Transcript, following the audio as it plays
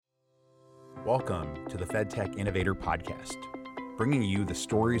Welcome to the FedTech Innovator podcast, bringing you the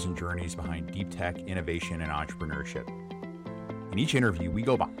stories and journeys behind deep tech innovation and entrepreneurship. In each interview, we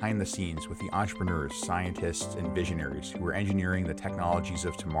go behind the scenes with the entrepreneurs, scientists, and visionaries who are engineering the technologies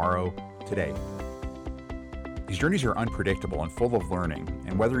of tomorrow, today. These journeys are unpredictable and full of learning,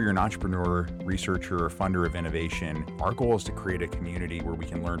 and whether you're an entrepreneur, researcher, or funder of innovation, our goal is to create a community where we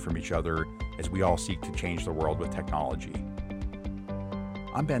can learn from each other as we all seek to change the world with technology.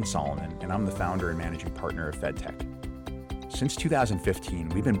 I'm Ben Solomon, and I'm the founder and managing partner of FedTech. Since 2015,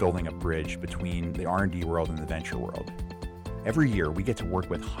 we've been building a bridge between the R&D world and the venture world. Every year, we get to work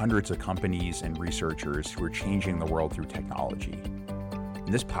with hundreds of companies and researchers who are changing the world through technology.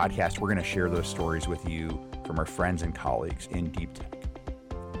 In this podcast, we're going to share those stories with you from our friends and colleagues in deep tech.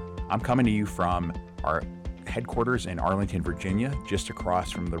 I'm coming to you from our headquarters in Arlington, Virginia, just across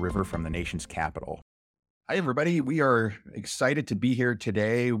from the river from the nation's capital. Hi, everybody. We are excited to be here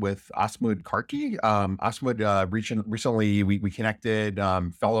today with Asmod Karki. Asmod, recently we connected,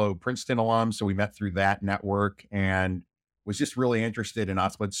 fellow Princeton alum, so we met through that network and was just really interested in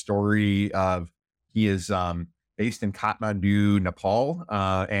Asmod's story of he is based in Kathmandu, Nepal,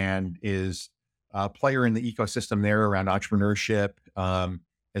 and is a player in the ecosystem there around entrepreneurship,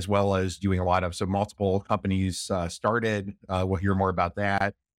 as well as doing a lot of, so multiple companies started. We'll hear more about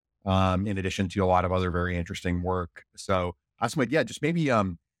that. In addition to a lot of other very interesting work. So Asmod, just maybe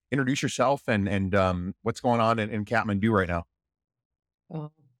introduce yourself and what's going on in Kathmandu right now.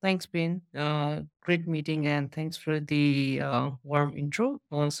 Thanks, Ben. Great meeting, and thanks for the warm intro.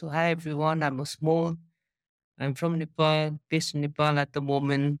 Also, hi everyone. I'm Asmod. I'm from Nepal, based in Nepal at the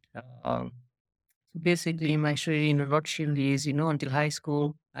moment. So basically, my story in a nutshell is, until high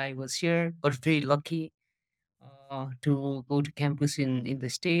school, I was here, got very lucky to go to campus in the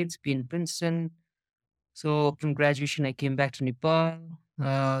States, be in Princeton. So from graduation, I came back to Nepal,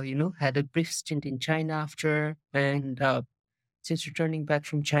 had a brief stint in China after. And since returning back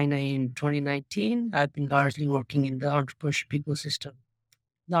from China in 2019, I've been largely working in the entrepreneurship ecosystem,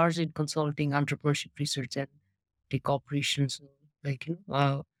 largely in consulting, entrepreneurship research, and tech operations,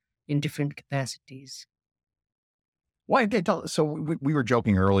 in different capacities. Well, so we were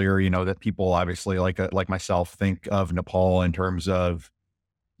joking earlier, that people obviously like myself think of Nepal in terms of,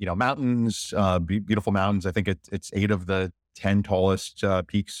 mountains, beautiful mountains. I think it's 8 of the 10 tallest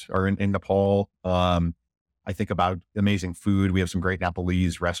peaks are in Nepal. I think about amazing food. We have some great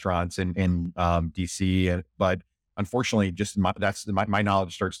Nepalese restaurants in DC, but unfortunately, just my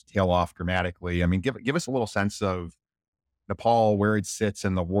knowledge starts to tail off dramatically. I mean, give us a little sense of Nepal, where it sits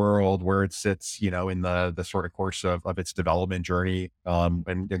in the world, where it sits, in the sort of course of its development journey,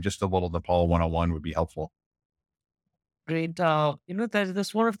 and just a little Nepal 101 would be helpful. Great.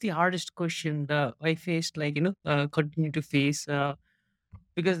 That's one of the hardest questions I faced, continue to face,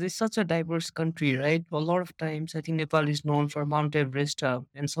 because it's such a diverse country, right? A lot of times, I think Nepal is known for Mount Everest,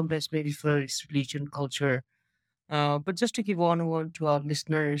 and sometimes maybe for its religion, culture. But just to give one to our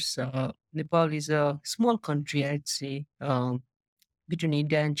listeners, Nepal is a small country, I'd say, between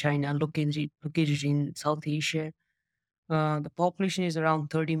India and China, located in South Asia. The population is around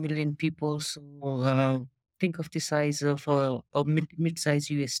 30 million people. So think of the size of a mid-sized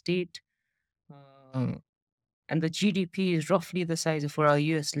US state. Uh, and the GDP is roughly the size of, for our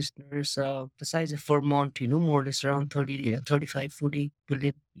US listeners, the size of Vermont, more or less around 35, 40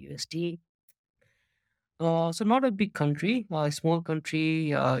 billion USD. So not a big country, a small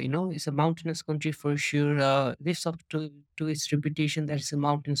country, it's a mountainous country for sure. Lives up to its reputation that it's a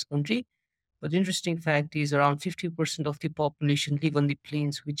mountainous country. But the interesting fact is around 50% of the population live on the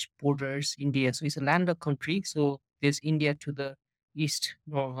plains which borders India. So it's a landlocked country. So there's India to the east,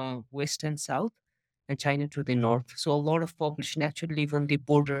 west and south, and China to the north. So a lot of population actually live on the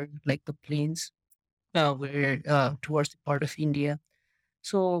border, like the plains, where towards the part of India.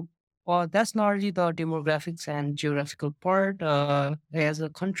 So that's largely the demographics and geographical part. As a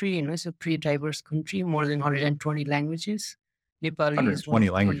country, it's a pretty diverse country, more than 120 languages. Nepali is one 120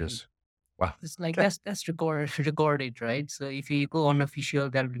 of the languages. Wow. it's like that's recorded, right? So if you go unofficial,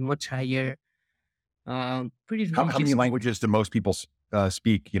 that'll be much higher. Pretty How rich. many languages do most people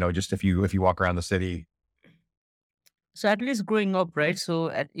speak? Just if you walk around the city. So at least growing up, right?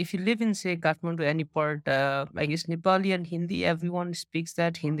 So if you live in, say, Kathmandu, any part, I guess Nepali and Hindi, everyone speaks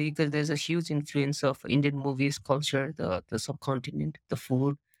that Hindi because there's a huge influence of Indian movies, culture, the subcontinent, the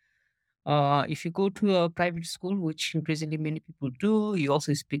food. If you go to a private school, which increasingly many people do, you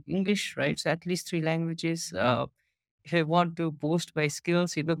also speak English, right? So at least 3 languages. If I want to boast my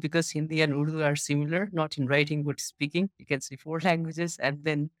skills, because Hindi and Urdu are similar, not in writing but speaking, you can say 4 languages. And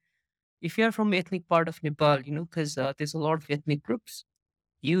then if you're from ethnic part of Nepal, because there's a lot of ethnic groups.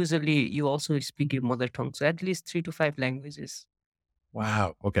 Usually, you also speak your mother tongue, so at least 3 to 5 languages.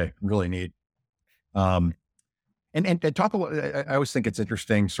 Wow. Okay. Really neat. Um, and talk a little, I always think it's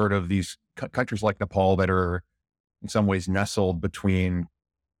interesting, sort of these countries like Nepal that are in some ways nestled between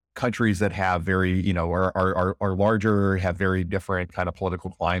countries that have very, are larger, have very different kind of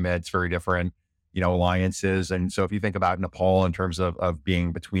political climates, very different, alliances. And so if you think about Nepal in terms of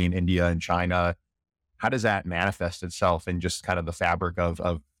being between India and China, how does that manifest itself in just kind of the fabric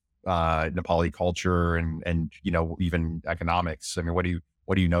of Nepali culture and, even economics? I mean,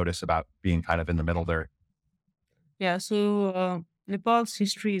 what do you notice about being kind of in the middle there? Yeah, so Nepal's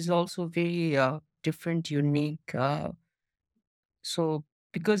history is also very different, unique. So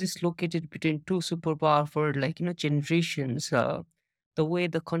because it's located between two superpower for generations, the way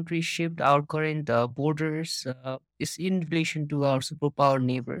the country shaped our current borders is in relation to our superpower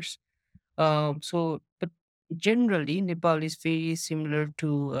neighbors. But generally, Nepal is very similar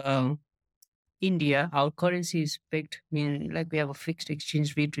to India. Our currency is pegged, mean like we have a fixed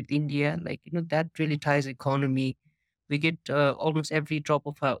exchange rate with India. That really ties economy. We get almost every drop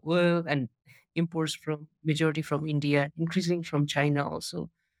of our oil and imports from majority from India, increasing from China also.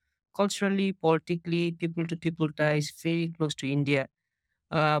 Culturally, politically, people to people ties very close to India.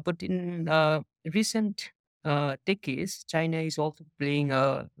 But in recent decades, China is also playing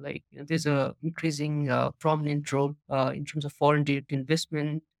there's a increasing prominent role in terms of foreign direct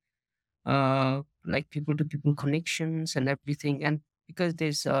investment, like people to people connections and everything. And because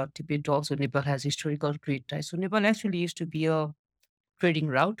there's Tibet also, Nepal has historical trade ties. So Nepal actually used to be a trading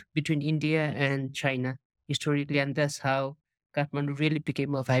route between India and China historically, and that's how Kathmandu really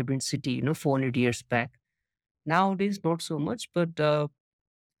became a vibrant city, 400 years back. Nowadays, not so much, but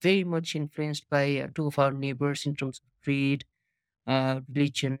very much influenced by two of our neighbors in terms of trade,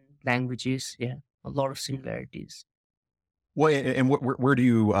 religion, languages. Yeah, a lot of similarities. Well, and where do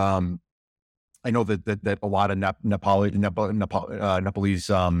you, I know that a lot of Nepalese,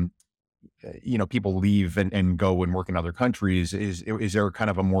 people leave and go and work in other countries. Is there kind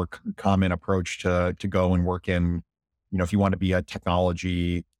of a more common approach to go and work in, if you want to be a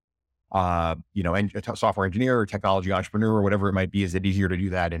technology, and a software engineer or technology entrepreneur or whatever it might be? Is it easier to do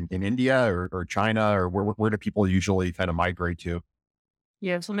that in India or China, or where do people usually kind of migrate to?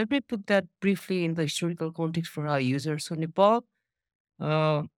 Yeah, so let me put that briefly in the historical context for our users. So Nepal,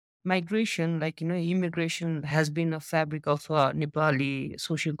 uh, migration, immigration has been a fabric of Nepali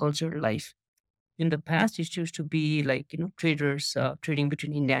social cultural life. In the past, it used to be traders trading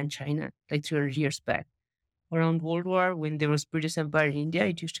between India and China, like 300 years back. Around World War, when there was British Empire in India,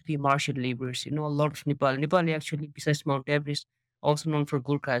 it used to be martial laborers. A lot of Nepali actually, besides Mount Everest, also known for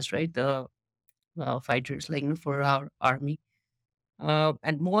Gurkhas, right? The fighters, for our army.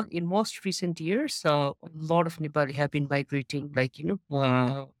 And more in most recent years, a lot of Nepali have been migrating,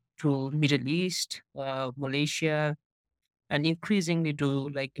 to Middle East, Malaysia, and increasingly to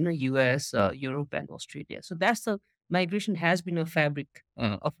US, Europe, and Australia. So that's the migration has been a fabric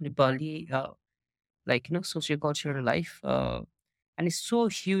of Nepali, sociocultural life, and it's so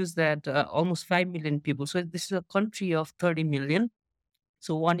huge that almost 5 million people. So this is a country of 30 million.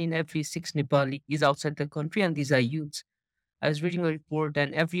 So one in every six Nepali is outside the country, and these are youths. I was reading a report,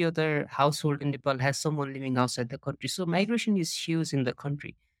 and every other household in Nepal has someone living outside the country. So migration is huge in the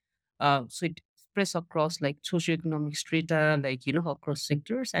country. So it spreads across socioeconomic strata, across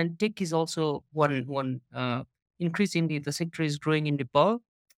sectors, and tech is also one. Increasingly, the sector is growing in Nepal,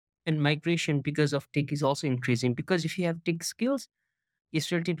 and migration because of tech is also increasing. Because if you have tech skills,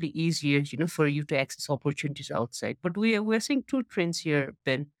 it's relatively easier, for you to access opportunities outside. But we're seeing two trends here,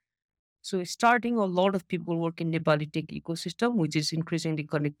 Ben. So starting, a lot of people work in Nepali tech ecosystem, which is increasingly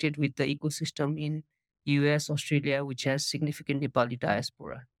connected with the ecosystem in US, Australia, which has significant Nepali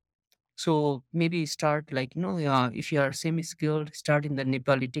diaspora. So maybe start if you are semi-skilled, start in the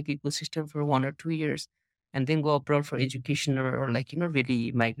Nepali tech ecosystem for 1 or 2 years, and then go abroad for education or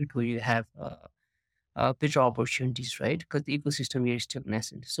really migrate where you have better opportunities, right? Because the ecosystem here is still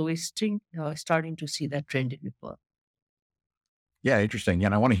nascent. So we're still starting to see that trend in Nepal. Yeah, interesting. Yeah,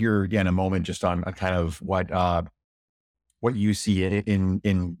 and I want to hear again in a moment just on kind of what you see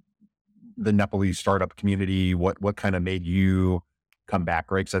in the Nepalese startup community. What kind of made you come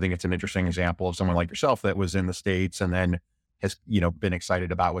back, right? Because I think it's an interesting example of someone like yourself that was in the States and then has been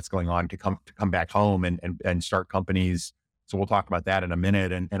excited about what's going on to come back home and start companies. So we'll talk about that in a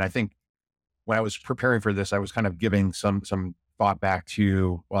minute. And I think when I was preparing for this, I was kind of giving some thought back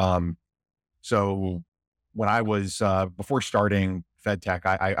to so when I was before starting FedTech,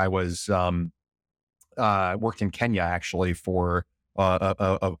 I was worked in Kenya actually for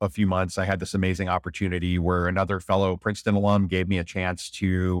a few months, I had this amazing opportunity where another fellow Princeton alum gave me a chance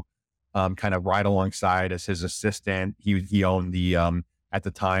to kind of ride alongside as his assistant. He owned the at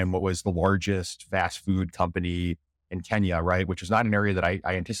the time what was the largest fast food company in Kenya, right? Which is not an area that I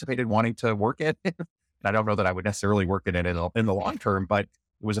anticipated wanting to work in. And I don't know that I would necessarily work in it in the long term, but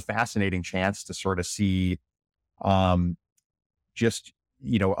it was a fascinating chance to sort of see um, just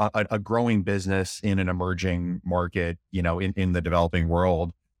a growing business in an emerging market, in the developing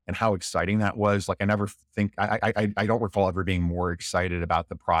world, and how exciting that was. Like, I never think I don't recall ever being more excited about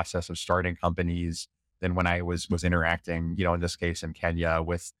the process of starting companies than when I was interacting, in this case in Kenya,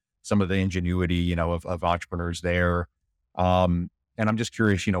 with some of the ingenuity, of entrepreneurs there. And I'm just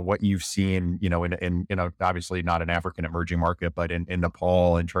curious, what you've seen, in obviously not an African emerging market, but in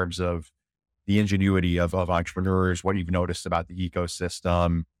Nepal, in terms of the ingenuity of entrepreneurs, what you've noticed about the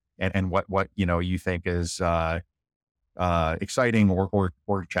ecosystem, and what you think is exciting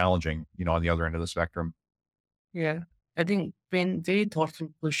or challenging, on the other end of the spectrum. Yeah, I think been very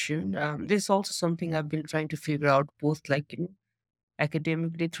thoughtful question. This is also something I've been trying to figure out, both like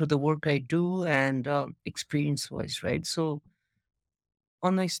academically through the work I do and experience wise, right? So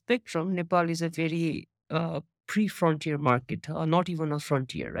on a spectrum, Nepal is a very pre-frontier market, not even a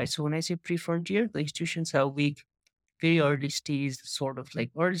frontier, right? So when I say pre-frontier, the institutions are weak, very early stage, sort of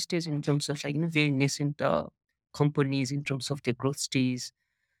like early stage in terms of like very nascent companies in terms of their growth stage,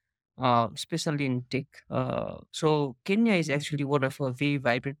 especially in tech. So Kenya is actually one of a very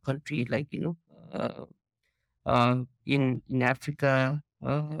vibrant country, like in Africa.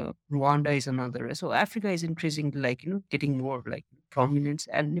 Rwanda is another. So Africa is increasingly like getting more like prominence,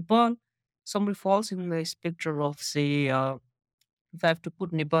 and Nepal somewhere falls in the spectrum of say. If I have to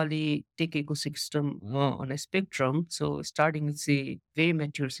put Nepali tech ecosystem on a spectrum, so starting with the very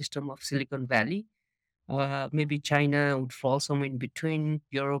mature system of Silicon Valley, maybe China would fall somewhere in between,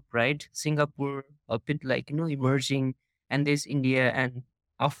 Europe, right? Singapore, a bit like, emerging, and there's India. And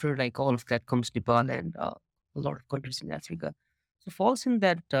after like all of that comes Nepal and a lot of countries in Africa. So falls in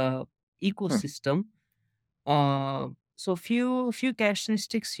that Hmm. ecosystem. So few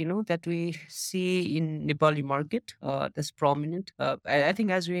characteristics, that we see in Nepali market that's prominent. I think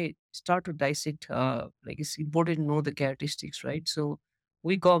as we start to dissect, like it's important to know the characteristics, right? So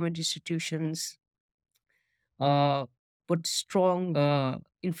we government institutions, uh, but strong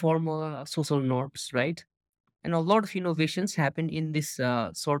informal social norms, right? And a lot of innovations happen in this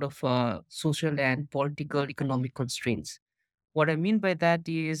sort of social and political economic constraints. What I mean by that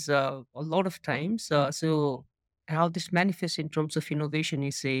is a lot of times, so how this manifests in terms of innovation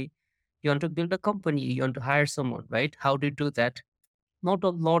is say, you want to build a company, you want to hire someone, right? How do you do that? Not a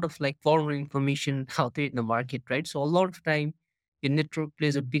lot of like formal information out there in the market, right? So a lot of time, your network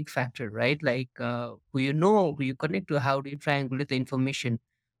plays a big factor, right? Like who you know, who you connect to, how do you triangulate the information?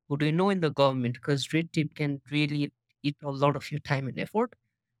 Who do you know in the government? Because red tape can really eat a lot of your time and effort.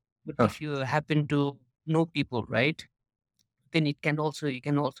 But Huh. if you happen to know people, right? Then it can also you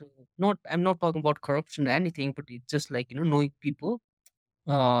can also not I'm not talking about corruption or anything, but it's just like knowing people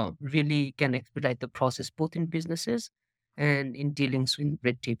really can expedite the process both in businesses and in dealings with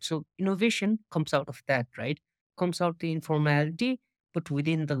red tape. So innovation comes out of that, right? Comes out the informality, but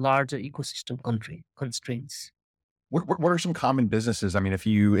within the larger ecosystem country constraints. What are some common businesses? I mean, if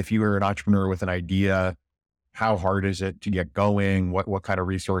you are an entrepreneur with an idea, how hard is it to get going? What kind of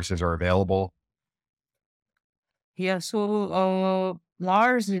resources are available? Yeah, so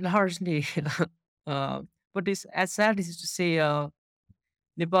largely uh, but it's as sad as to say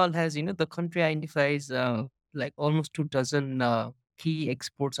Nepal has, the country identifies like almost 2 dozen key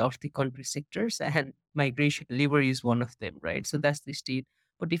exports out of the country sectors, and migration labor is one of them, right? So that's the state.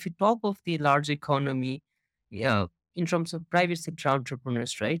 But if you talk of the large economy, yeah, in terms of private sector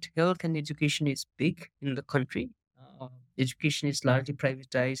entrepreneurs, right? Health and education is big in the country. Education is largely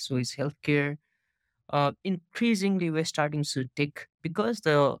privatized, so is healthcare. Increasingly, we're starting to take because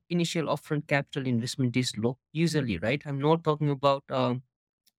the initial upfront capital investment is low, usually, right? I'm not talking about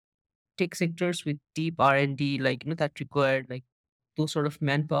tech sectors with deep R&D, like that required like those sort of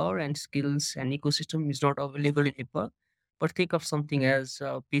manpower and skills and ecosystem is not available in Nepal. But think of something as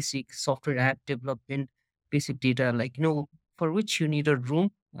basic software app development, basic data, like for which you need a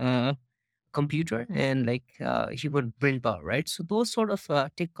room, computer, and like human brain power, right? So those sort of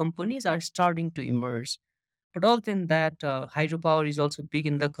tech companies are starting to emerge. But other than that, hydropower is also big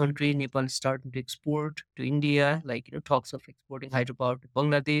in the country. Nepal is starting to export to India, like talks of exporting hydropower to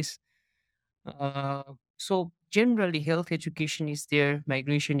Bangladesh. So generally, health education is there.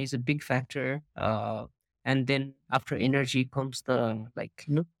 Migration is a big factor. And then after energy comes the like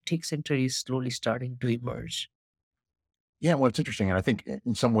tech sector is slowly starting to emerge. Yeah, well, it's interesting, and I think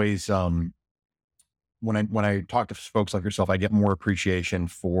in some ways, when I talk to folks like yourself, I get more appreciation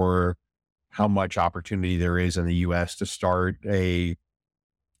for how much opportunity there is in the U.S. to start a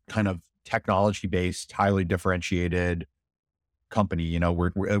kind of technology based, highly differentiated company.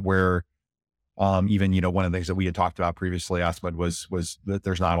 Where even one of the things that we had talked about previously, Asmod, was that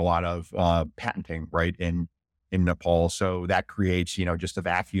there's not a lot of patenting right in Nepal, so that creates just a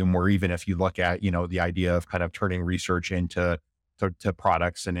vacuum. Where even if you look at the idea of kind of turning research into to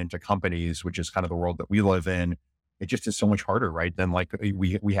products and into companies, which is kind of the world that we live in, it just is so much harder, right? Than like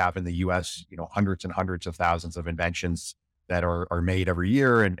we have in the U.S. Hundreds and hundreds of thousands of inventions that are made every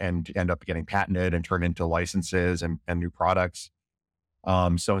year and end up getting patented and turned into licenses and new products.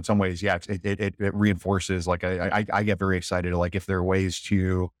 So in some ways, yeah, it reinforces, like, I get very excited, like, if there are ways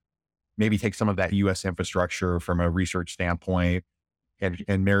to maybe take some of that US infrastructure from a research standpoint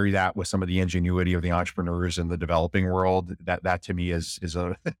and marry that with some of the ingenuity of the entrepreneurs in the developing world, that to me is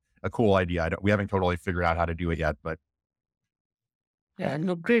a, a cool idea. We haven't totally figured out how to do it yet, but Yeah,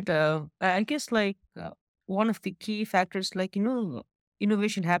 no, great. I guess one of the key factors,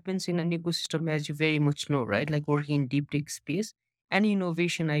 innovation happens in an ecosystem, as you very much know, right? Like working in deep tech space, any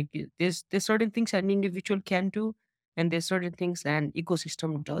innovation, there's certain things an individual can do, and there's certain things an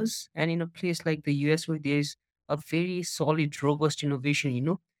ecosystem does. And in a place like the US, where there's a very solid, robust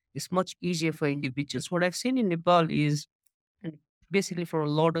innovation, it's much easier for individuals. What I've seen in Nepal is, and basically for a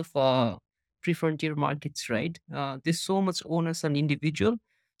lot of pre-frontier markets, right? There's so much onus on individual.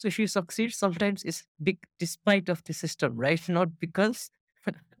 So if you succeed, sometimes it's big despite of the system, right? Not because.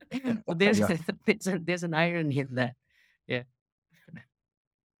 So there's yeah. there's an irony in that. Yeah.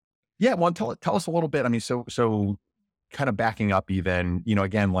 Yeah, well, tell us a little bit. I mean, so kind of backing up even,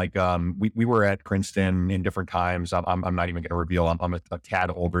 again, like, we were at Princeton in different times. I'm not even going to reveal. I'm a tad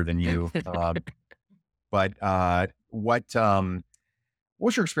older than you. But what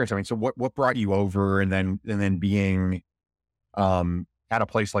was your experience? I mean, so what brought you over, and then being at a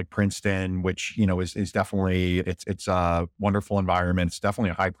place like Princeton, which is definitely, it's a wonderful environment. It's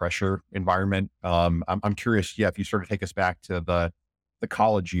definitely a high pressure environment. I'm curious, yeah, if you sort of take us back to the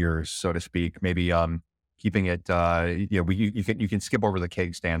college years, so to speak, maybe keeping it, you can skip over the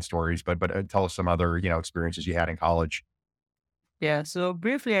cake stand stories, but tell us some other experiences you had in college. Yeah. So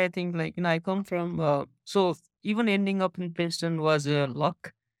briefly, I think I come from so even ending up in Princeton was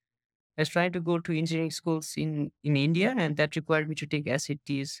luck. I was trying to go to engineering schools in India, and that required me to take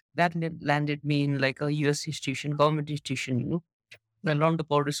SATs. That landed me in like a US institution, government institution. I learned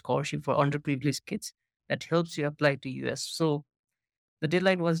about a scholarship for underprivileged kids that helps you apply to US. So the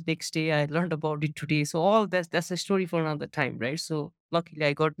deadline was next day. I learned about it today. So all that's a story for another time, right? So luckily,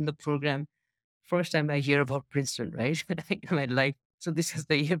 I got in the program. First time I hear about Princeton, right? In my life. So this is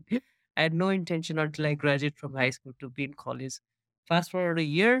the year. I had no intention until I graduated from high school to be in college. Fast forward a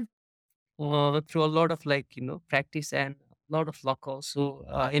year, through a lot of practice and a lot of luck also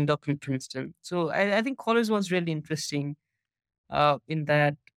end up in Princeton. So I think college was really interesting in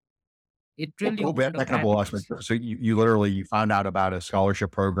that it really Well, opened up that kind of blow us. avenues. So you literally you found out about a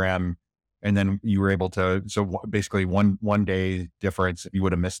scholarship program, and then you were able to. So basically, one day difference, if you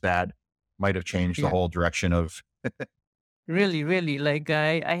would have missed that, might have changed the Yeah, whole direction of. really, really.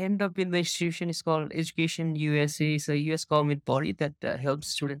 I end up in the institution. It's called Education USA. It's a US government body that helps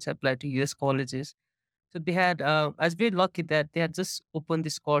students apply to US colleges. So they had, I was very lucky that they had just opened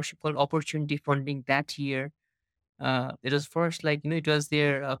this scholarship called Opportunity Funding that year. It was first, it was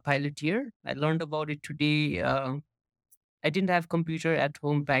their pilot year. I learned about it today. I didn't have computer at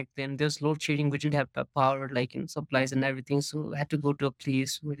home back then. There's load shedding. We didn't have power, supplies and everything. So I had to go to a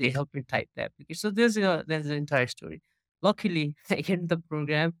place where they helped me type the application. So there's an entire story. Luckily, I ended the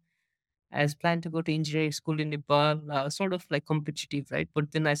program. I was planned to go to engineering school in Nepal, sort of like competitive, right?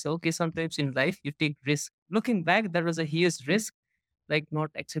 But then I said, okay, sometimes in life you take risk. Looking back, that was a huge risk, like not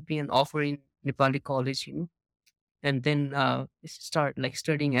accepting an offer in Nepali college, and then start like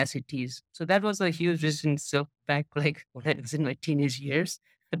studying SATs. So that was a huge risk in itself back like when I was in my teenage years.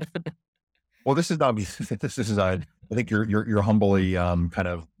 Well, this is not. This is. I think you're humbly kind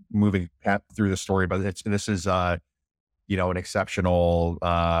of moving through the story, but this is an exceptional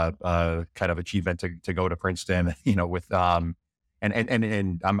kind of achievement to go to Princeton. With and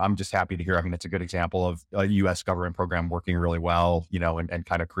I'm just happy to hear. I mean, it's a good example of a U.S. government program working really well. And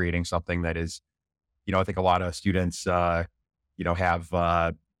kind of creating something that is, I think a lot of students, have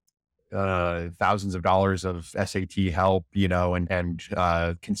thousands of dollars of SAT help, and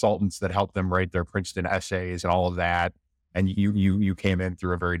consultants that help them write their Princeton essays and all of that. And you came in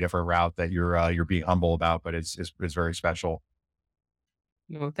through a very different route that you're being humble about, but it's very special.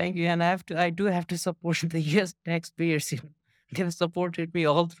 No, thank you. And I do have to support the US taxpayers. They've supported me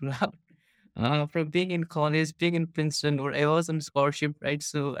all throughout. From being in college, being in Princeton, or I was on scholarship, right?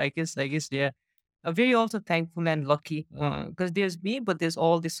 So yeah, I'm very also thankful and lucky because there's me, but there's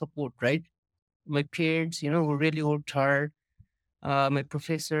all this support, right? My parents, who really worked hard, my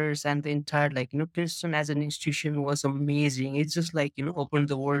professors, and the entire, Princeton as an institution was amazing. It's just opened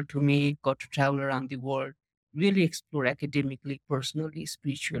the world to me, got to travel around the world, really explore academically, personally,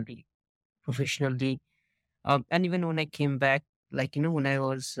 spiritually, professionally. And even when I came back, when I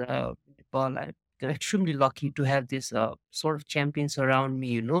was in Nepal, I'm extremely lucky to have this sort of champions around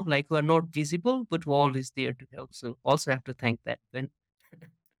me, who are not visible, but who are always there to help. So also have to thank that. When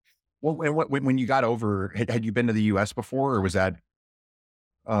Well, and when you got over, had you been to the U.S. before, or was that?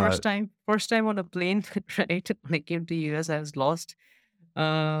 Uh, first time on a plane, right? When I came to US, I was lost.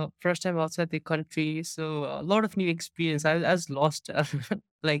 First time outside the country, so a lot of new experience. I was lost,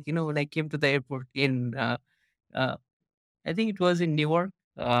 when I came to the airport in, uh, I think it was in Newark.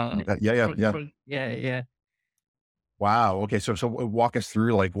 yeah, yeah, yeah. Yeah, yeah. Wow. Okay. So walk us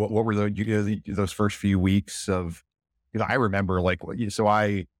through like what were those first few weeks of? Because I remember like so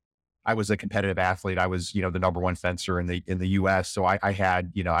I was a competitive athlete. I was the number one fencer in the U.S. So I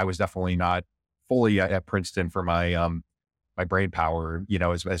had I was definitely not fully at Princeton for my brain power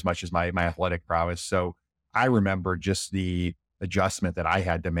as much as my athletic prowess. So I remember just the adjustment that I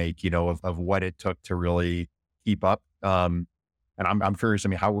had to make of what it took to really keep up. And I'm curious. I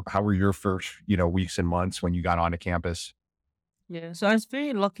mean, how were your first weeks and months when you got onto campus? Yeah, so I was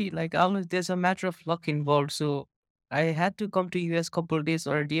very lucky. Like, almost there's a matter of luck involved. So I had to come to US couple of days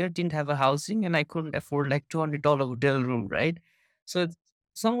earlier. Didn't have a housing, and I couldn't afford like $200 hotel room, right? So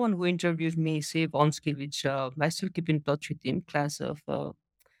someone who interviewed me, say Onsky, which I still keep in touch with him, class of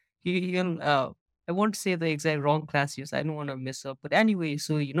he'll I won't say the exact wrong class years. I don't want to mess up, but anyway,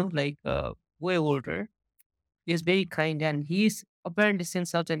 so way older. He's very kind, and he's apparently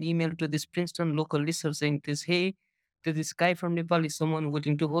sends out an email to this Princeton local listener saying this, hey, to this guy from Nepal, is someone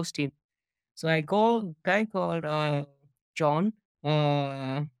willing to host him. So I call guy called John,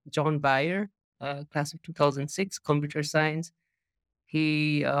 John Bayer, class of 2006, computer science.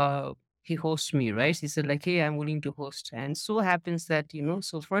 He uh, he hosts me, right? He said like, hey, I'm willing to host, and so happens that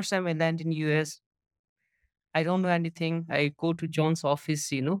so first time I land in US, I don't know anything. I go to John's office,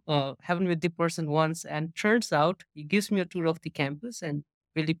 haven't met the person once, and turns out he gives me a tour of the campus and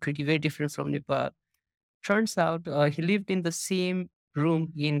really pretty, very different from Nepal. Turns out he lived in the same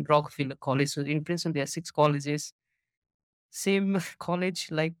room in Rockefeller College. So in Princeton, there are six colleges, same college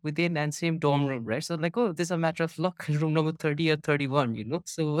like within and same dorm room, right? So like, oh, this is a matter of luck, room number 30 or 31.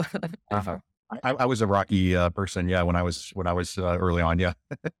 So Uh-huh. I was a Rocky person, yeah, when I was early on, yeah.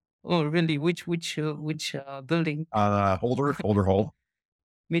 oh, really? Which building? Older hole.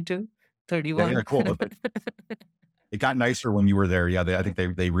 Me too. Yeah, yeah, 31. cool. It got nicer when you were there. Yeah, I think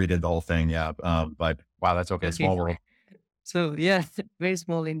they redid the whole thing. Yeah, but wow, that's okay. Okay. Small world. So yeah, very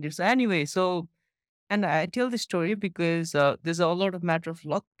small India. So anyway, and I tell this story because there's a lot of matter of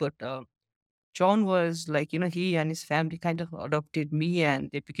luck, but John was like, he and his family kind of adopted me and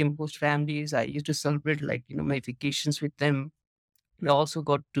they became host families. I used to celebrate my vacations with them. I also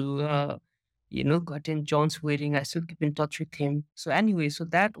got to, got in John's wedding. I still keep in touch with him. So anyway, so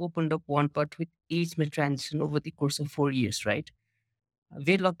that opened up one part with each my transition over the course of 4 years, right?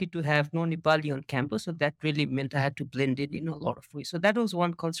 Very lucky to have no Nepali on campus. So that really meant I had to blend in a lot of ways. So that was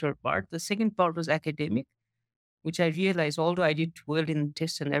one cultural part. The second part was academic, which I realized, although I did well in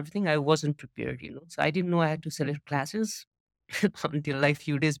tests and everything, I wasn't prepared. So I didn't know I had to select classes until like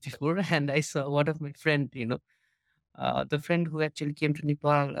few days before. And I saw one of my friend, the friend who actually came to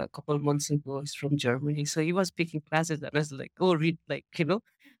Nepal a couple of months ago is from Germany. So he was picking classes and I was like, oh, read, I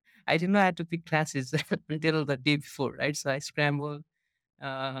didn't know I had to pick classes until the day before, right? So I scrambled.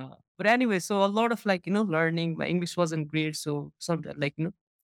 But anyway, so a lot of learning. My English wasn't great. So some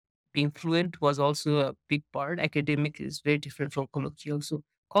being fluent was also a big part. Academic is very different from colloquial. So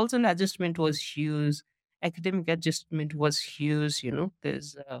cultural adjustment was huge. Academic adjustment was huge.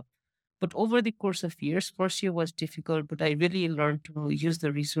 But over the course of years, first year was difficult, but I really learned to use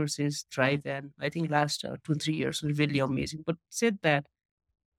the resources, drive, and I think last 2 3 years was really amazing. But said that,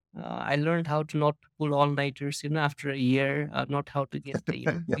 I learned how to not pull all nighters. After a year, not how to get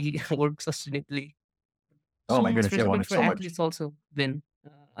Yeah. we work sustainably. Oh So my much goodness, yeah, well, respect there's for so much. athletes also. Then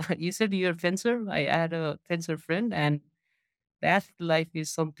you said you're a fencer. I had a fencer friend, and the athlete life is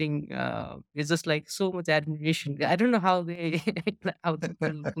something. It's just like so much admiration. I don't know how they how they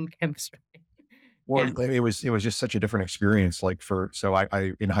pull chemistry. Well, Yeah. it was just such a different experience. Like for so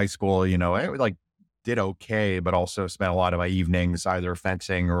I in high school, I like did okay, but also spent a lot of my evenings either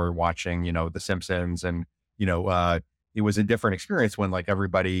fencing or watching, The Simpsons. And, you know, uh, it was a different experience when like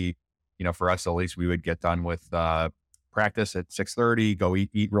everybody, for us at least, we would get done with practice at 6:30, go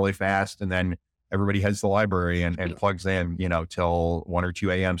eat really fast, and then everybody heads to the library and plugs in, till 1 or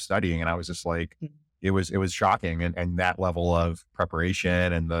 2 a.m. studying. And I was just like, it was shocking. And that level of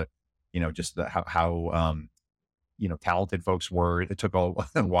preparation and just how talented folks were. It took a,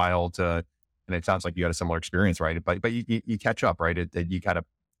 a while to, and it sounds like you had a similar experience, right? But you catch up, right? You kind of,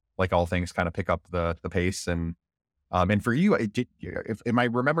 like all things, kind of pick up the pace. And for you, if am I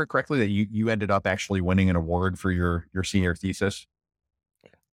remember correctly that you ended up actually winning an award for your senior thesis?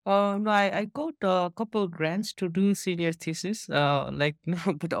 No, I got a couple grants to do senior thesis, like,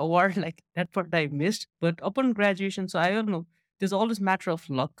 but award, like that part I missed. But upon graduation, so I don't know, there's always matter of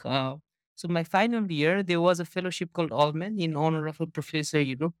luck. So my final year, there was a fellowship called Allman in honor of a professor,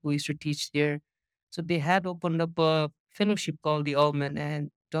 who used to teach there. So they had opened up a fellowship called the Allman, and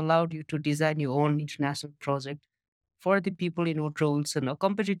it allowed you to design your own international project for the people in what roles, and a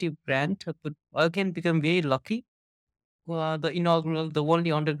competitive grant. But again, become very lucky, the inaugural, the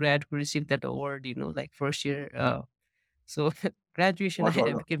only undergrad who received that award, like first year. So graduation, I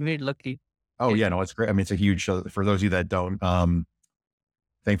Oh, became very lucky. oh, Yeah. yeah, no, it's great. I mean, it's a huge, for those of you that don't,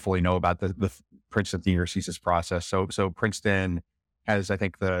 thankfully know about the Princeton thesis process. So Princeton has, I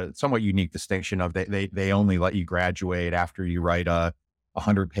think, the somewhat unique distinction of they only let you graduate after you write a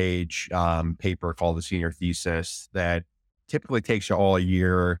 100-page paper called the senior thesis that typically takes you all a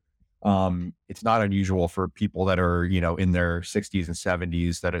year. It's not unusual for people that are in their 60s and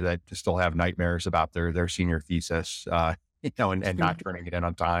 70s that still have nightmares about their senior thesis, and not turning it in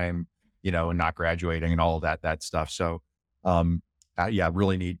on time, and not graduating and all of that stuff. So yeah,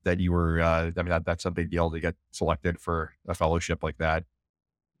 really neat that you were. I mean, that's a big deal to get selected for a fellowship like that.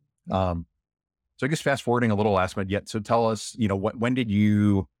 Um, so I guess fast forwarding a little, Asmod, yet. So tell us, when did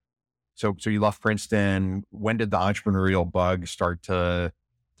you? So you left Princeton. When did the entrepreneurial bug start to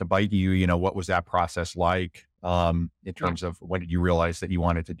bite you? What was that process like? In Yeah. terms of when did you realize that you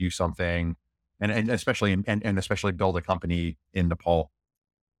wanted to do something, and especially and especially build a company in Nepal?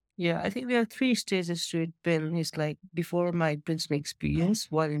 Yeah, I think there are three stages to it, Ben. It's like before my Princeton experience,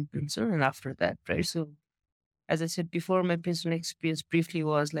 while in Princeton, and after that, right? So, as I said before, my Princeton experience briefly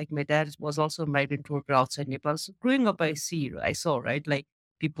was like my dad was also a migrant worker outside Nepal. So, growing up, I saw, right, like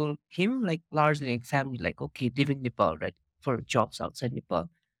people, him, like largely like family, like, okay, living Nepal, right, for jobs outside Nepal.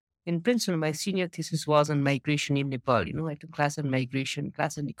 In Princeton, my senior thesis was on migration in Nepal. I took class on migration,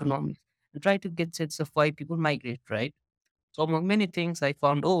 class on economics, and try to get sense of why people migrate, right? So among many things, I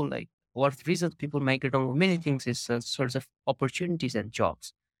found, like what reasons people migrate among many things is sorts of opportunities and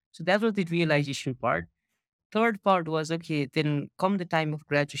jobs. So that was the realization part. Third part was, okay, then come the time of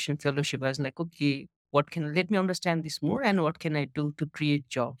graduation fellowship, I was like, okay, let me understand this more, and what can I do to create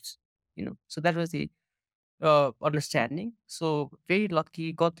jobs? So that was the understanding. So very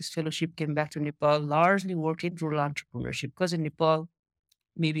lucky, got this fellowship, came back to Nepal, largely worked in rural entrepreneurship, because in Nepal,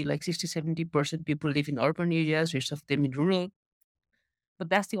 maybe like 60-70% people live in urban areas, rest of them in rural. But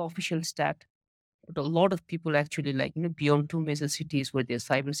that's the official stat. But a lot of people actually, like, beyond two major cities where there's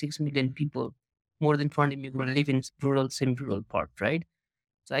 5 or 6 million people, more than 20 million live in rural, semi-rural part, right?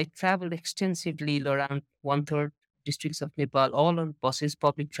 So I traveled extensively around one third districts of Nepal, all on buses,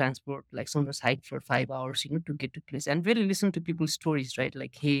 public transport, like sometimes hike for 5 hours, to get to place, and really listen to people's stories, right?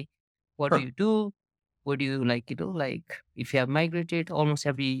 Like, hey, what do Sure. you do? What do you like? Like if you have migrated, almost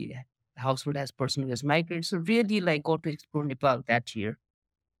every household has person who has migrated. So really, like, got to explore Nepal that year.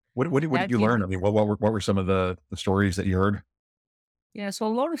 What did That you year, learn? I mean, what were some of the stories that you heard? yeah. So a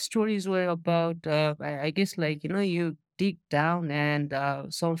lot of stories were about, I guess, like, you dig down, and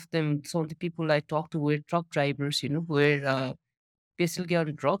some of the people I talked to were truck drivers, who were basically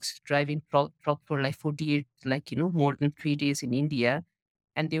on drugs, driving truck for like 48, like, more than 3 days in India.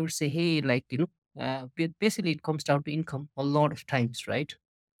 And they would say, hey, like, basically it comes down to income a lot of times, right?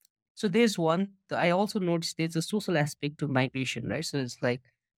 So there's one. I also noticed there's a social aspect to migration, right? So it's like,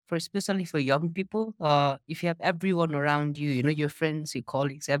 for especially for young people, if you have everyone around you, your friends, your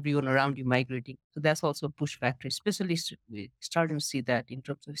colleagues, everyone around you migrating, so that's also a push factor. Especially we're starting to see that in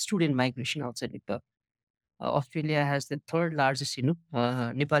terms of student migration outside Nepal. Australia has the third largest,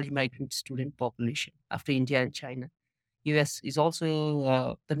 Nepali migrant student population after India and China. US is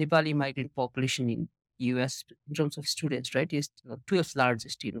also the Nepali migrant population in US in terms of students, right? Is 12th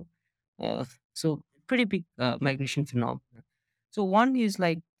largest, so pretty big migration phenomenon. So one is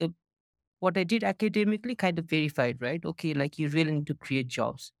like what I did academically kind of verified, right? Okay, like you really need to create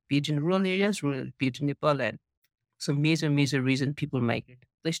jobs, be it in rural areas, be it in Nepal, and some major reason people migrate.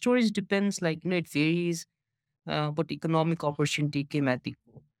 the stories depends, like, it varies, but economic opportunity came at the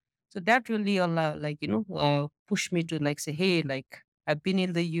core. So that really pushed me to like say, hey, like I've been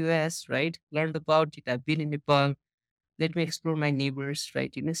in the US, right? Learned about it. I've been in Nepal. Let me explore my neighbors,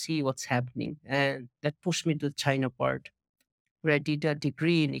 right? See what's happening. And that pushed me to the China part, where I did a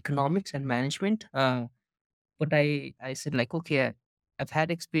degree in economics and management. But I said like, okay, I've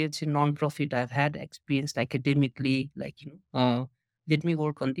had experience in non-profit. I've had experience academically, let me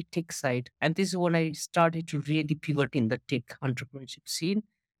work on the tech side. And this is when I started to really pivot in the tech entrepreneurship scene,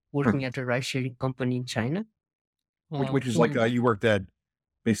 Hmm. working at a ride-sharing company in China. Which is like So you worked at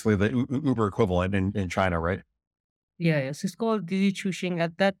basically the Uber equivalent in China, right? yeah, yes, it's called Didi Chuxing.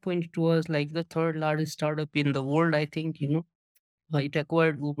 At that point, it was like the third largest startup in the world, I think. It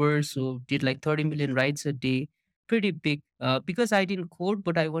acquired Uber, so did like 30 million rides a day. Pretty big. Because I didn't code,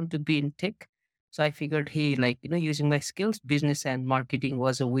 but I want to be in tech. So I figured, hey, using my skills, business and marketing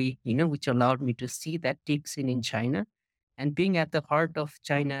was a way, which allowed me to see that tech scene in China. And being at the heart of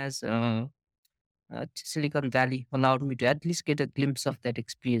China's Silicon Valley allowed me to at least get a glimpse of that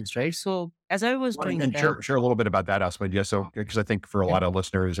experience, right? So as I was Well, doing and that, share a little bit about that aspect. Yeah. So, because I think for a yeah, lot of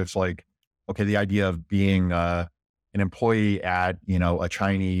listeners, it's like, okay, the idea of being an employee at, a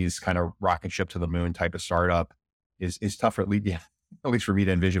Chinese kind of rocket ship to the moon type of startup is tough, at least, yeah, at least for me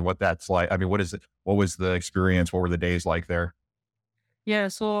to envision what that's like. I mean, what is it? What was the experience? What were the days like there? yeah,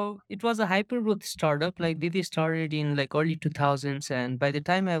 so it was a hypergrowth startup. Like Didi started in like early 2000s, and by the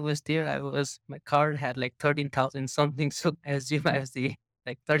time I was there, my car had like 13,000 something. So I assume I was the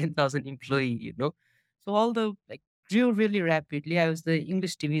like 13,000 employee. So all the like grew really rapidly. I was the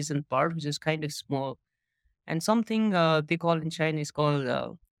English division part, which is kind of small, and something they call in China is called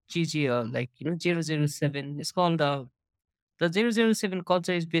GG, 007. It's called the 007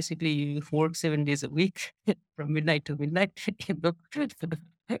 culture is basically you work 7 days a week from midnight to midnight. you know.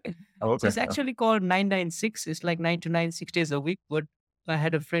 Oh, So okay. it's actually called 996. It's like 9 to 9, 6 days a week. But I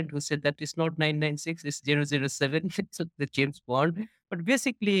had a friend who said that it's not 996, it's 007. So the James Bond. But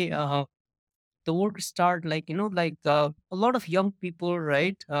basically, the work start a lot of young people,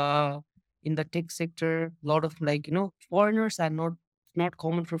 right? In the tech sector, a lot of foreigners are not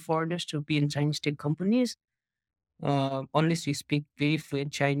common for foreigners to be in Chinese tech companies unless you speak very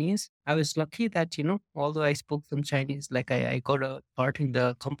fluent Chinese. I was lucky that, although I spoke some Chinese, like I got a part in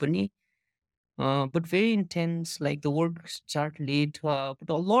the company, but very intense, like the work start late, but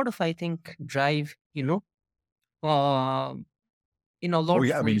a lot of, I think, drive, um in a Oh lot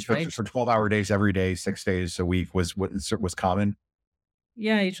yeah. of I mean, ways, so, right? so 12-hour days every day, 6 days a week was common.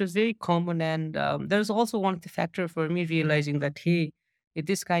 Yeah, it was very common. And there's also one of the factor for me realizing that, hey, it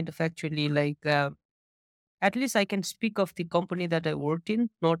is kind of actually at least I can speak of the company that I worked in,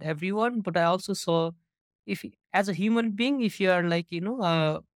 not everyone, but I also saw as a human being, if you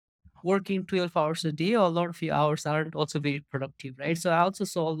are working 12 hours a day, a lot of your hours aren't also very productive, right? So I also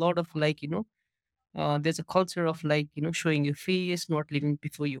saw a lot of there's a culture of showing your face, not leaving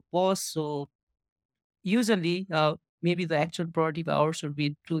before your boss. So usually, maybe the actual productive hours would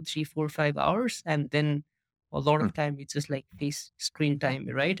be 2, 3, 4, 5 hours. And then a lot Hmm. of time it's just like face screen time,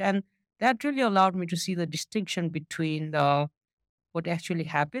 right? And that really allowed me to see the distinction between what actually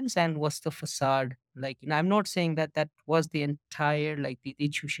happens and what's the facade. I'm not saying that that was the entire the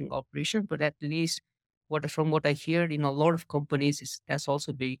choosing operation, but at least from what I hear in a lot of companies is that's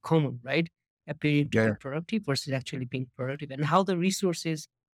also very common, right? Appearing to be Yeah. productive versus actually being productive, and how the resources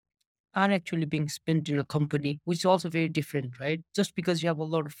are actually being spent in a company, which is also very different, right? Just because you have a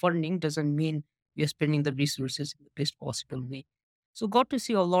lot of funding doesn't mean you're spending the resources in the best possible way. So got to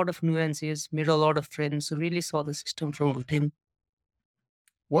see a lot of nuances, made a lot of friends, really saw the system from within.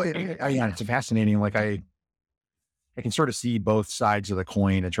 Well, yeah, it's fascinating. Like I can sort of see both sides of the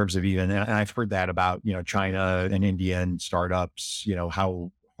coin in terms of and I've heard that about, China and India and startups,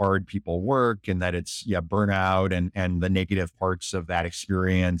 how hard people work and that it's, yeah, burnout and the negative parts of that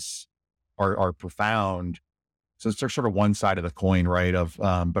experience are profound. So it's sort of one side of the coin, right?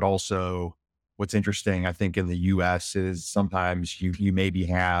 But also what's interesting, I think in the US is sometimes you maybe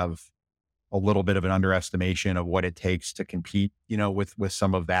have a little bit of an underestimation of what it takes to compete, with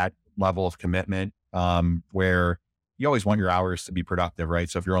some of that level of commitment, where you always want your hours to be productive, right?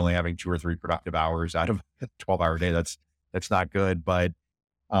 So if you're only having 2 or 3 productive hours out of a 12-hour day, that's not good. But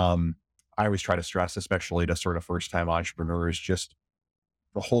I always try to stress, especially to sort of first time entrepreneurs, just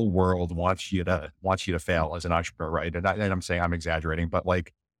the whole world wants you to fail as an entrepreneur, right? And I'm saying I'm exaggerating, but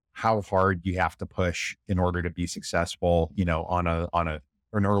like how hard you have to push in order to be successful, on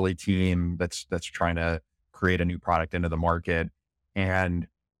an early team that's trying to create a new product into the market. And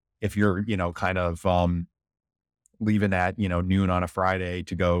if you're, kind of leaving at, noon on a Friday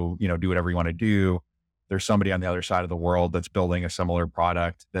to go, do whatever you want to do. There's somebody on the other side of the world that's building a similar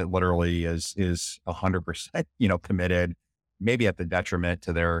product that literally is 100%, committed, maybe at the detriment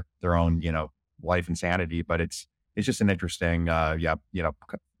to their own, life and sanity. But it's just an interesting,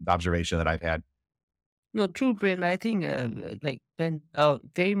 observation that I've had. No, true, Brian. I think, like Ben,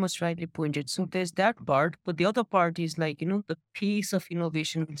 very much rightly pointed. So there's that part, but the other part is like the pace of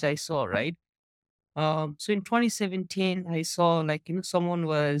innovation which I saw, right? So in 2017, I saw like someone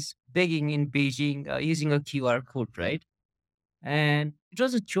was begging in Beijing using a QR code, right? And it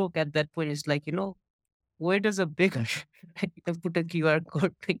was a joke at that point. It's like where does a beggar put a QR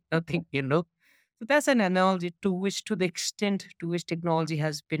code? Like nothing. So that's an analogy to the extent to which technology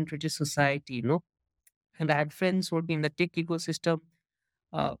has penetrated society. And I had friends working in the tech ecosystem.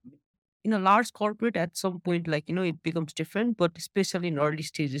 Uh, in a large corporate, at some point, like it becomes different, but especially in early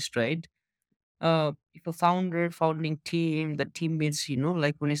stages, right? If a founding team, the teammates,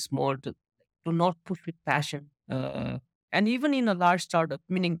 like when it's small, to not push with passion. And even in a large startup,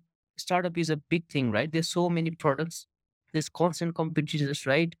 meaning startup is a big thing, right? There's so many products, there's constant competitors,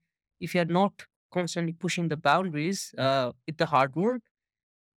 right? If you're not constantly pushing the boundaries with the hard work,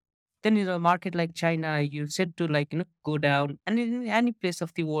 then in a market like China, you said to like go down, and in any place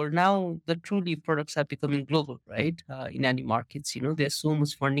of the world now, the truly products are becoming global, right? In any markets, there's so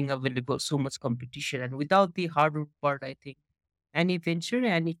much funding available, so much competition, and without the hard work part, I think any venture,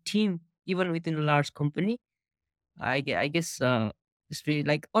 any team, even within a large company, I guess it's really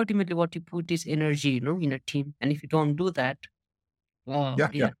like ultimately what you put is energy, in a team, and if you don't do that, Yeah. Yeah.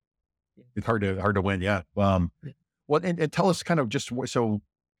 yeah, yeah, It's hard to win. Yeah. yeah. And tell us kind of just so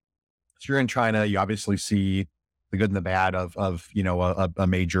you're in China, you obviously see the good and the bad of a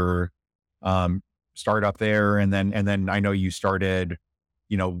major um, startup there, and then I know you started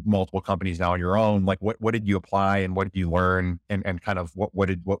multiple companies now on your own. Like what did you apply and what did you learn, and kind of what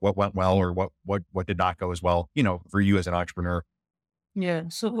went well or what did not go as well, for you as an entrepreneur. Yeah,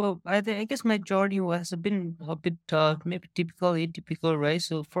 so I guess my journey has been a bit maybe typical, atypical, right?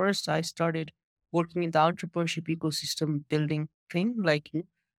 So first, I started working in the entrepreneurship ecosystem building thing, like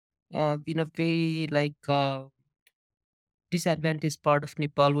in a very like disadvantaged part of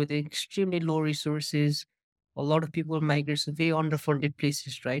Nepal with extremely low resources. A lot of people migrate to very underfunded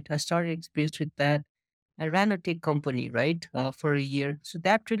places, right? I started experience with that. I ran a tech company, right, for a year. So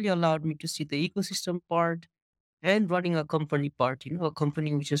that really allowed me to see the ecosystem part and running a company part, a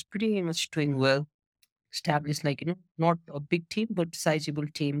company which is pretty much doing well, established like, not a big team, but sizable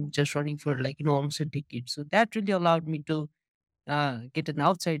team just running for like, almost a decade. So that really allowed me to get an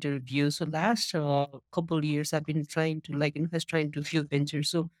outsider view. So last couple years, I've been trying to like invest, trying to few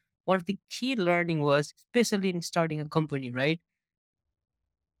ventures. So one of the key learning was, especially in starting a company, right?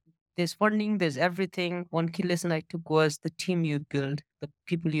 There's funding, there's everything. One key lesson I took was the team you build, the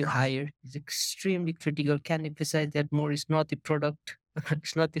people you hire is extremely critical. Can't emphasize that more. It's not the product,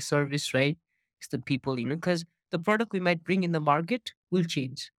 it's not the service, right? It's the people, because the product we might bring in the market will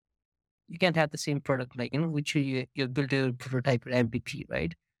change. You can't have the same product, like, which you build a prototype or MVP,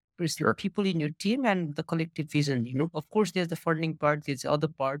 right? But it's the Sure. people in your team and the collective vision. Of course, there's the funding part, there's the other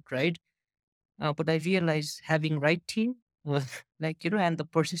part, right? But I realized having right team, like, and the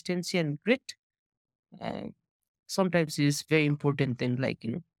persistency and grit uh, sometimes is very important than like,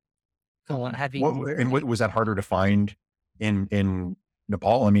 having What was that harder to find in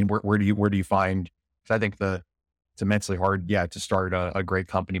Nepal? I mean, where do you find? Because I think it's immensely hard, yeah, to start a great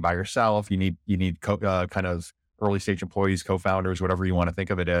company by yourself. You need kind of early stage employees, co-founders, whatever you want to think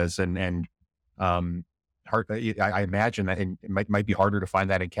of it as, and um, hard. I imagine that it might be harder to find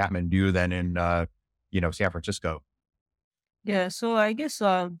that in Kathmandu than in San Francisco. yeah. So I guess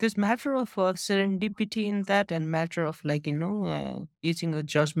this matter of serendipity in that and matter of like, using a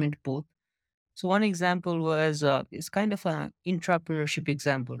judgment both. So one example was it's kind of an entrepreneurship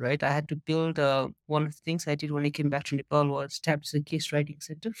example, right? I had to build one of the things I did when I came back to Nepal was establish a case writing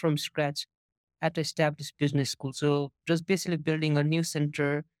center from scratch. Had to establish business school. So just basically building a new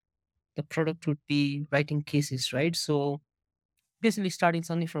center. The product would be writing cases, right? So basically starting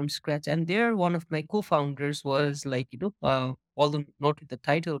something from scratch. And there, one of my co-founders was like, although not with the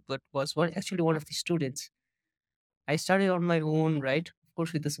title, but was actually one of the students. I started on my own, right? Of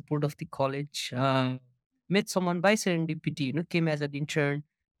course, with the support of the college. Met someone by serendipity, came as an intern.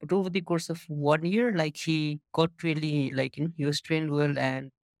 But over the course of 1 year, like he got really, like, he was trained well.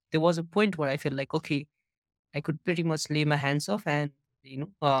 And there was a point where I felt like, okay, I could pretty much lay my hands off and,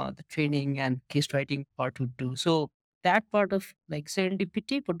 the training and case writing part would do. So that part of like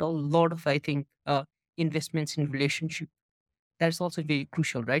serendipity, but a lot of, I think, investments in relationship. That's also very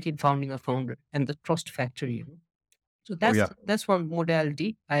crucial, right? In founding a founder and the trust factor. So Oh yeah. that's one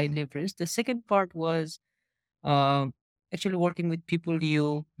modality I leveraged. The second part was um, actually working with people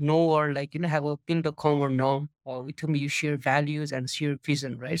you know, or like have a build a common norm, or with whom you share values and share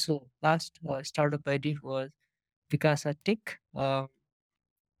vision, right? So last startup I did was VikasaTech.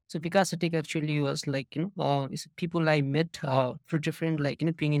 So VikasaTech actually was like it's people I met through different, like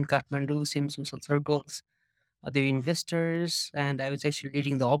being in Kathmandu, same social circles. They're investors, and I was actually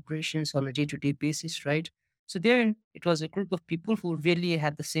leading the operations on a day-to-day basis, right? So there, it was a group of people who really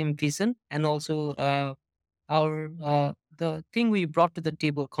had the same vision, and also our the thing we brought to the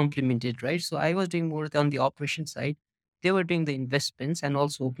table complemented, right? So I was doing more on the operation side. They were doing the investments and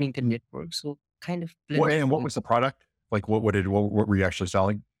also opening the network. So kind of What blended and what both. was the product? Like what were you actually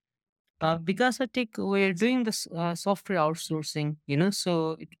selling? Because I think we're doing this software outsourcing,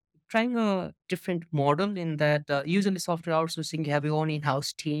 so trying a different model in that usually software outsourcing, you have your own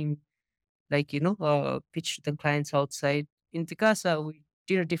in-house team, like, pitch to the clients outside. In Picasa, we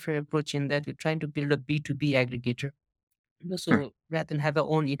did a different approach in that we're trying to build a B2B aggregator. Hmm. So rather than have our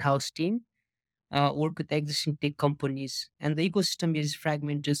own in-house team, work with existing tech companies, and the ecosystem is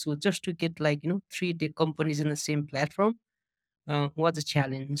fragmented. So just to get like, three tech companies in the same platform was a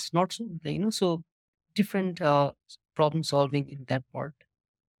challenge. Not so, so different problem solving in that part.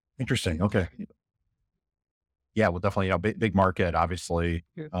 Interesting. Okay. Yeah. Well, definitely. Big market, obviously.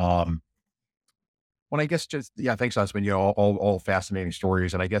 Yeah. Um, well, I guess just yeah. Thanks, Usman. All fascinating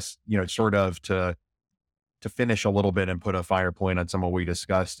stories, and I guess sort of to finish a little bit and put a finer point on some of what we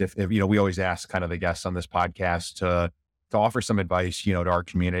discussed. If we always ask kind of the guests on this podcast to offer some advice, to our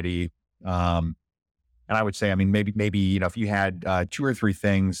community. Um, and I would say, I mean, maybe if you had two or three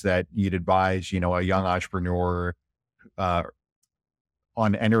things that you'd advise, a young entrepreneur uh,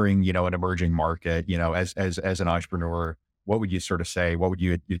 on entering, an emerging market, as an entrepreneur, what would you sort of say? What would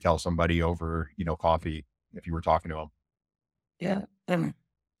you tell somebody over, coffee if you were talking to them? Yeah.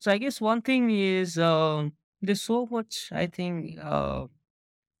 So I guess one thing is there's so much, I think,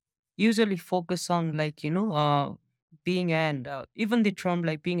 usually focus on like, being and even the term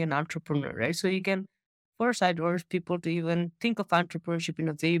like being an entrepreneur, right? So you can first, I'd urge people to even think of entrepreneurship in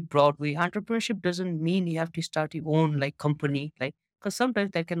a very broad way. Entrepreneurship doesn't mean you have to start your own like company, like, because sometimes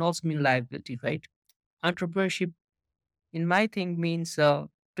that can also mean liability, right? Entrepreneurship in my thing means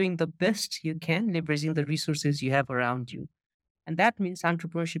doing the best you can, leveraging the resources you have around you. And that means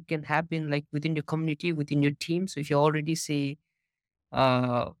entrepreneurship can happen like within your community, within your team. So if you already say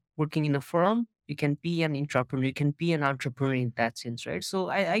working in a firm, you can be an entrepreneur, you can be an entrepreneur in that sense, right? So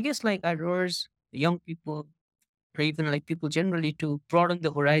I guess like I urge young people or even like people generally to broaden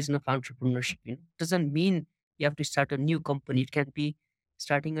the horizon of entrepreneurship. Doesn't mean you have to start a new company. It can be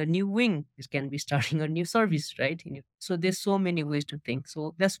starting a new wing. It can be starting a new service, right? So there's so many ways to think.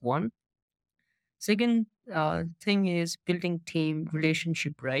 So that's one. Second thing is building team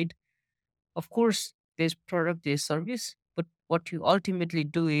relationship, right? Of course, there's product, there's service, but what you ultimately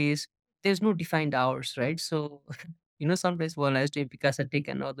do is there's no defined hours, right? So, sometimes when I was doing because I take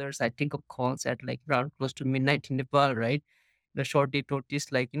and others, I take up calls at like around close to midnight in Nepal, right? The short day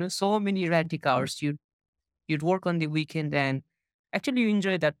notice, like, so many erratic hours. You'd work on the weekend and actually you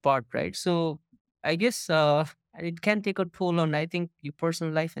enjoy that part, right? So I guess it can take a toll on, I think, your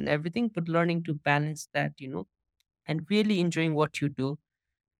personal life and everything, but learning to balance that, and really enjoying what you do.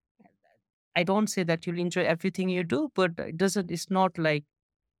 I don't say that you'll enjoy everything you do, but it's not like,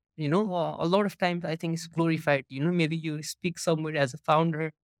 a lot of times I think it's glorified. Maybe you speak somewhere as a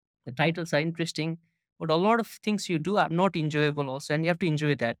founder, the titles are interesting, but a lot of things you do are not enjoyable also, and you have to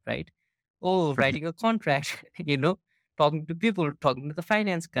enjoy that, right? Oh, writing a contract, talking to people, talking to the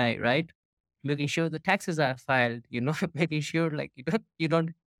finance guy, right? Making sure the taxes are filed, making sure like you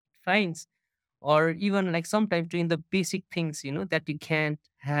don't fines, or even like sometimes doing the basic things that you can't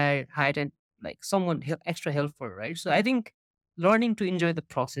hide and like someone extra helpful, right? So I think learning to enjoy the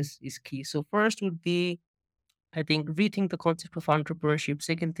process is key. So first would be, I think, rethink the concept of entrepreneurship.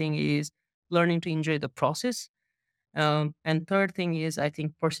 Second thing is learning to enjoy the process. And third thing is, I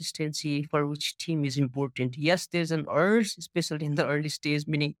think, persistency for which team is important. Yes, there's an urge, especially in the early stage,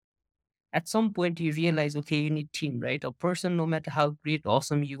 meaning at some point you realize, okay, you need team, right? A person, no matter how great,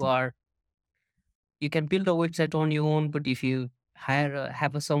 awesome you are, you can build a website on your own, but if you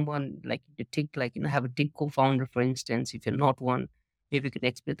have someone like you take like have a tech co-founder, for instance, if you're not one, maybe you can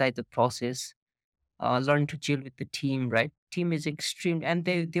expedite the process. Learn to chill with the team, right? Team is extreme, and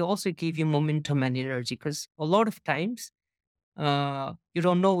they also give you momentum and energy, because a lot of times you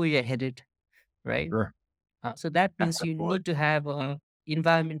don't know where you're headed, right? Sure. So that means you Absolutely. need to have a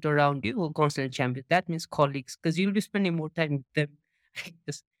environment around you who constantly champion. That means colleagues, because you'll be spending more time with them,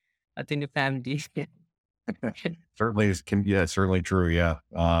 just than your family. Certainly is, yeah, certainly true. Yeah.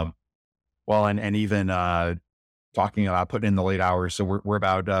 Well, and even, talking about putting in the late hours. So we're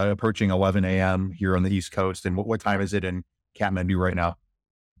about, approaching 11 a.m. here on the East Coast. And what time is it in Kathmandu right now?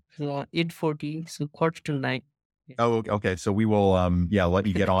 So 8:40, so quarter to 9. Yeah. Oh, okay. So we will, yeah, let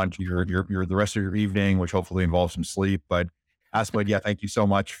you get on to the rest of your evening, which hopefully involves some sleep. But Asmod, yeah, thank you so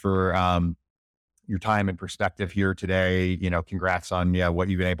much for, your time and perspective here today. Congrats on, yeah, what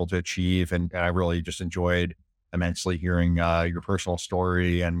you've been able to achieve. And I really just enjoyed immensely hearing, your personal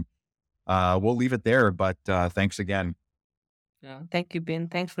story, and, we'll leave it there, but, thanks again. Thank you, Ben.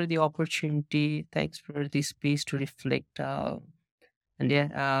 Thanks for the opportunity. Thanks for the space to reflect. And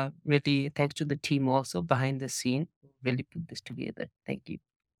yeah, really thanks to the team also behind the scene who really put this together. Thank you.